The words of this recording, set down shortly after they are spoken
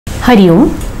Hari Om.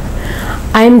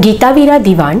 I am Geeta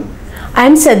Diwan. I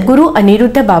am Sadguru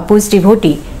Aniruddha Bapu's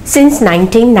devotee since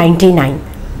 1999.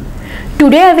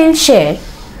 Today I will share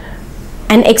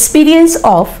an experience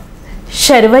of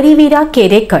Sharvari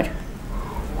Kerekar,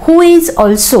 who is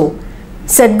also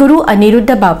Sadguru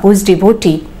Aniruddha Bapu's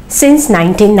devotee since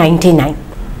 1999.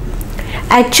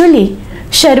 Actually,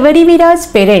 Sharvari Veera's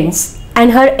parents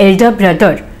and her elder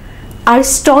brother are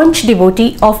staunch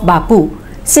devotee of Bapu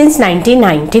since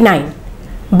 1999.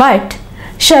 But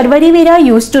Sharvari Veera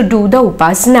used to do the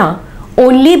upasana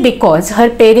only because her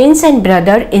parents and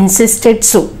brother insisted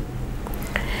so.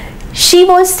 She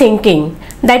was thinking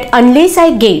that unless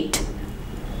I get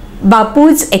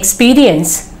Bapu's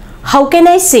experience, how can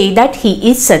I say that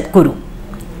he is Sadguru?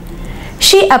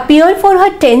 She appeared for her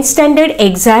 10th standard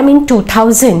exam in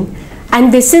 2000,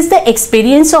 and this is the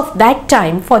experience of that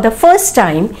time. For the first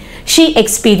time, she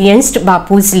experienced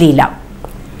Bapu's Leela.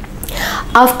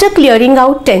 After clearing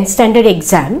out 10th standard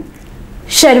exam,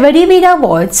 Sharvari Veera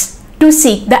was to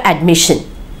seek the admission.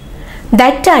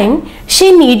 That time,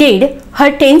 she needed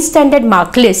her 10th standard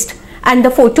mark list and the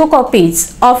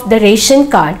photocopies of the ration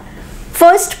card,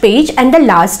 first page and the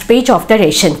last page of the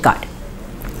ration card.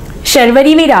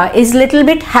 Sharvari Veera is little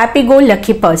bit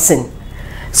happy-go-lucky person.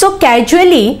 So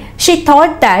casually, she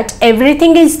thought that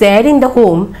everything is there in the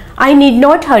home. I need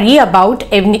not hurry about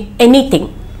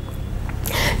anything.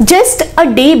 Just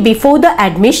a day before the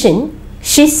admission,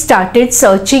 she started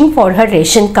searching for her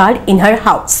ration card in her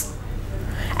house,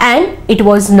 and it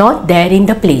was not there in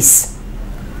the place.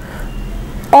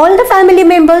 All the family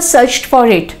members searched for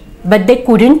it, but they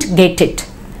couldn't get it.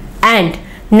 And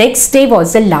next day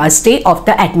was the last day of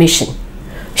the admission.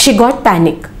 She got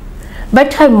panic,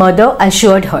 but her mother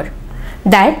assured her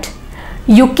that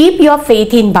you keep your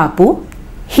faith in Bapu,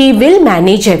 he will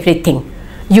manage everything.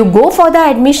 You go for the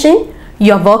admission,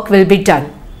 your work will be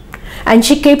done. And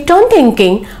she kept on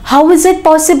thinking, how is it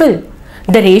possible?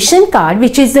 The ration card,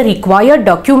 which is the required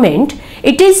document,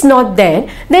 it is not there,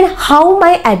 then how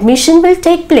my admission will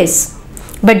take place?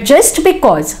 But just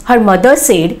because her mother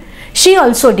said, she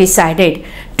also decided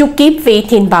to keep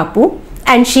faith in Bapu,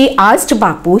 and she asked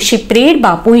Bapu, she prayed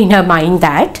Bapu in her mind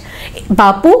that,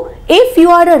 Bapu, if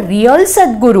you are a real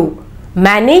Sadguru,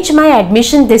 manage my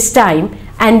admission this time,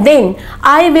 and then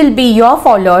I will be your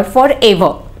follower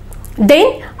forever.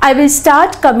 Then I will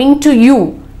start coming to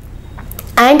you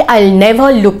and I'll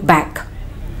never look back.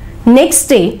 Next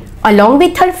day, along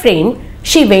with her friend,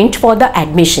 she went for the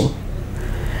admission.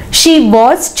 She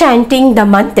was chanting the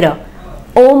mantra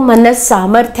Om Manas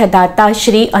Samarthya Data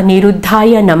Shri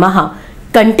Aniruddhaya Namaha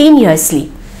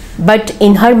continuously. But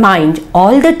in her mind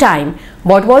all the time,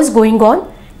 what was going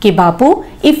on? Ki Bapu,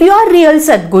 if you are real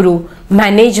Sadguru,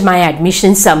 manage my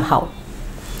admission somehow.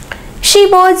 She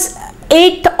was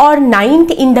 8th or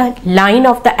 9th in the line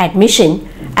of the admission,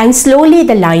 and slowly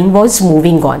the line was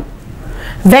moving on.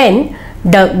 When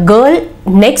the girl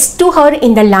next to her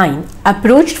in the line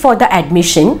approached for the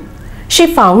admission, she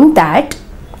found that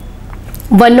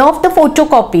one of the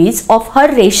photocopies of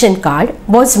her ration card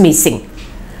was missing.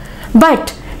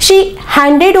 But she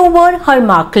handed over her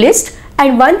mark list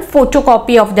and one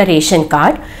photocopy of the ration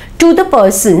card to the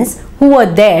persons who were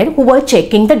there, who were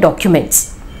checking the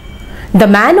documents. The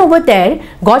man over there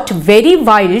got very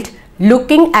wild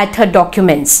looking at her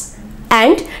documents,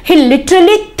 and he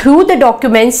literally threw the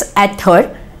documents at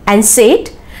her and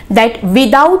said that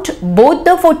without both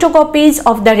the photocopies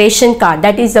of the ration card,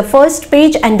 that is the first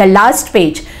page and the last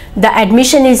page, the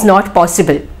admission is not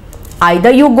possible.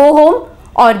 Either you go home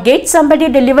or get somebody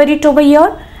deliver it over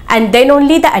here, and then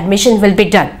only the admission will be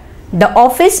done. The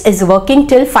office is working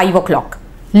till 5 o'clock.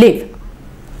 Leave.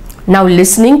 Now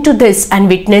listening to this and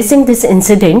witnessing this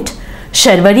incident,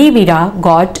 Sharvari Veera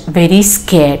got very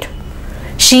scared.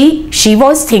 She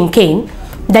was thinking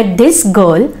that this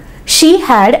girl, she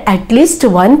had at least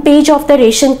one page of the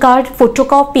ration card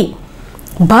photocopy,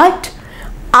 but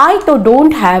I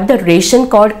don't have the ration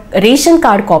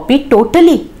card copy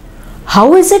totally.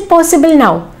 How is it possible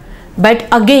now? But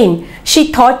again,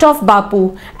 she thought of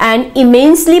Bapu and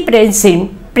immensely prayed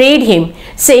him,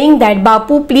 saying that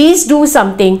Bapu, please do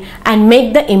something and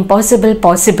make the impossible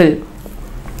possible.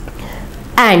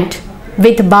 And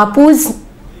with Bapu's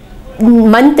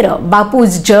mantra,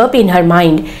 Bapu's jap in her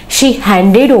mind, she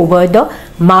handed over the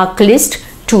mark list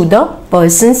to the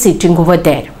person sitting over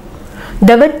there.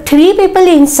 There were 3 people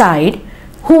inside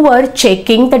who were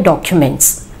checking the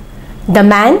documents. The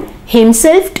man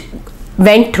himself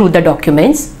went through the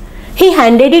documents. He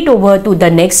handed it over to the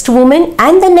next woman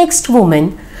and the next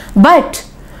woman, but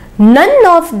none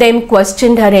of them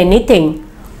questioned her anything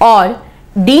or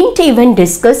didn't even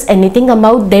discuss anything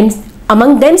about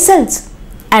among themselves,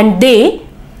 and they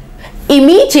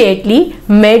immediately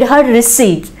made her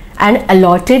receipt and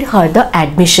allotted her the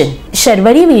admission.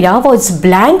 Sharvari Veera was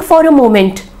blank for a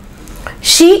moment.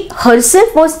 She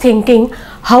herself was thinking,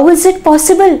 how is it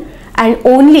possible? And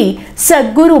only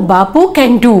Sadhguru Bapu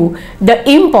can do the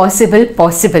impossible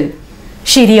possible.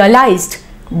 She realized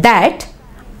that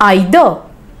either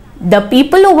the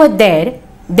people over there,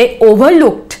 they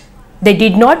overlooked, they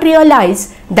did not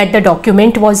realize that the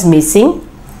document was missing,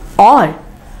 or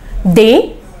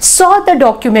they saw the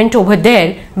document over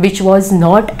there which was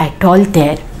not at all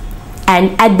there.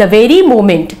 And at the very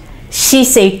moment, she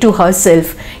said to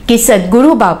herself, Ki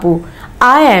Sadhguru Bapu,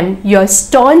 I am your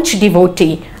staunch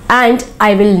devotee and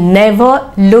I will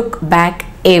never look back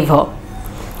ever.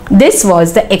 This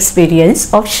was the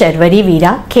experience of Sharvari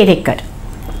Kerekar.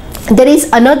 There is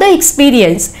another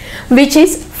experience which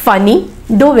is funny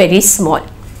though very small.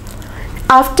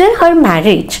 After her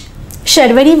marriage,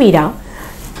 Sharvari Veera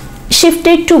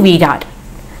shifted to Virar,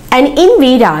 and in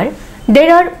Virar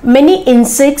there are many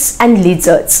insects and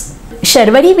lizards.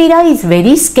 Sharvari Veera is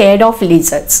very scared of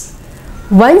lizards.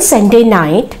 One Sunday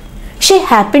night, she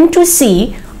happened to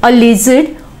see a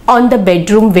lizard on the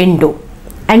bedroom window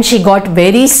and she got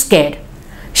very scared.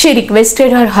 She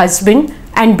requested her husband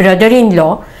and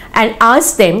brother-in-law and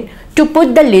asked them to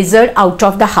put the lizard out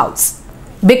of the house,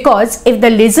 because if the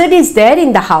lizard is there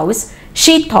in the house,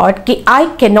 she thought ki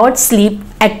I cannot sleep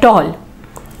at all.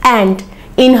 And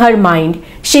in her mind,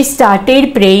 she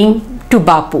started praying to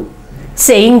Bapu,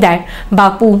 saying that,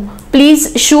 Bapu,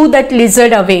 please shoo that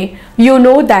lizard away. You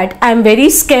know that I am very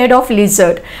scared of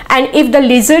lizard, and if the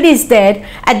lizard is there,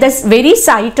 at the very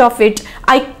sight of it,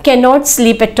 I cannot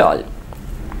sleep at all.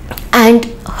 And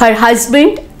her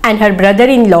husband and her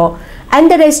brother-in-law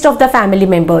and the rest of the family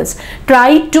members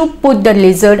tried to put the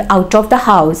lizard out of the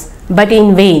house, but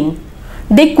in vain.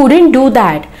 They couldn't do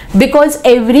that, because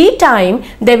every time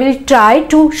they will try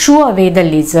to shoo away the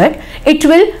lizard, it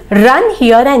will run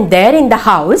here and there in the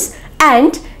house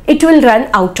and it will run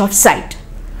out of sight.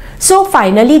 So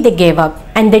finally they gave up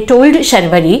and they told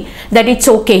Sharvari that it's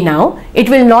okay now, it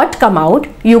will not come out,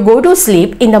 you go to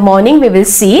sleep, in the morning we will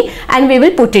see and we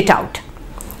will put it out.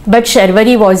 But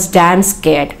Sharvari was damn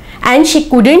scared and she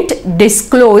couldn't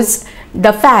disclose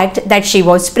the fact that she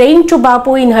was praying to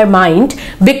Bapu in her mind,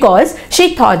 because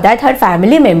she thought that her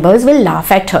family members will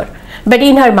laugh at her. But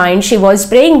in her mind she was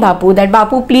praying Bapu that,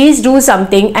 Bapu, please do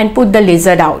something and put the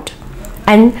lizard out.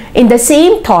 And in the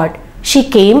same thought, she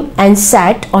came and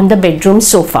sat on the bedroom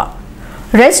sofa.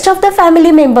 Rest of the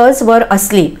family members were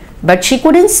asleep, but she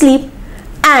couldn't sleep.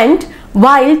 And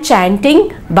while chanting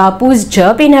Bapu's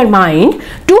jap in her mind,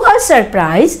 to her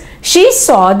surprise, she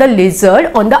saw the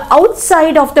lizard on the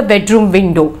outside of the bedroom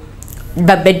window.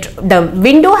 The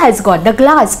window has got the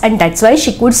glass, and that's why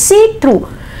she could see it through.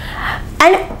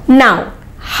 And now,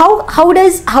 how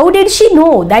did she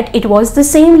know that it was the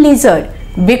same lizard?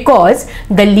 Because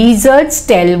the lizard's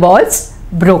tail was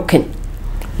broken.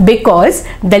 Because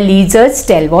the lizard's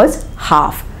tail was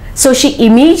half. So she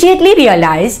immediately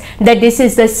realized that this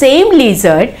is the same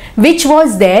lizard which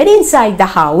was there inside the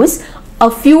house a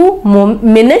few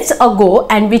minutes ago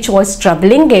and which was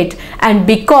troubling it, and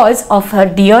because of her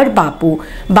dear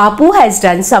Bapu has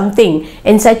done something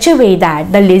in such a way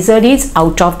that the lizard is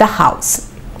out of the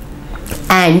house.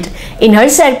 And in her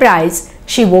surprise,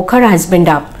 she woke her husband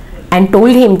up and told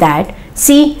him that,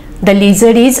 see, the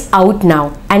lizard is out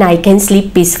now and I can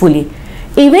sleep peacefully.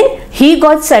 Even he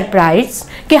got surprised,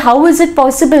 कि how is it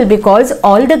possible, because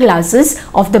all the glasses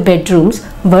of the bedrooms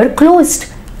were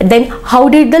closed. Then how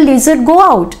did the lizard go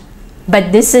out?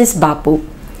 But this is Bapu.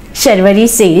 Sharvari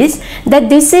says that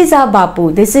this is our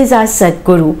Bapu, this is our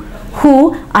Sadhguru,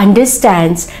 who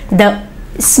understands the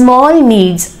small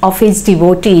needs of his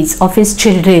devotees, of his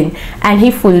children, and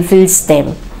he fulfills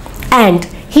them. And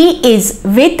he is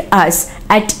with us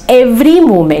at every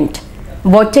moment.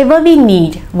 Whatever we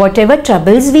need, whatever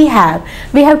troubles we have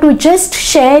to just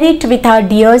share it with our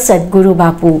dear Sadhguru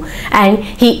Bapu, and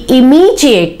he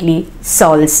immediately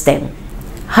solves them.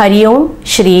 Hari Om,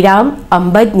 Shri Ram,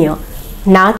 Ambadnya, Nath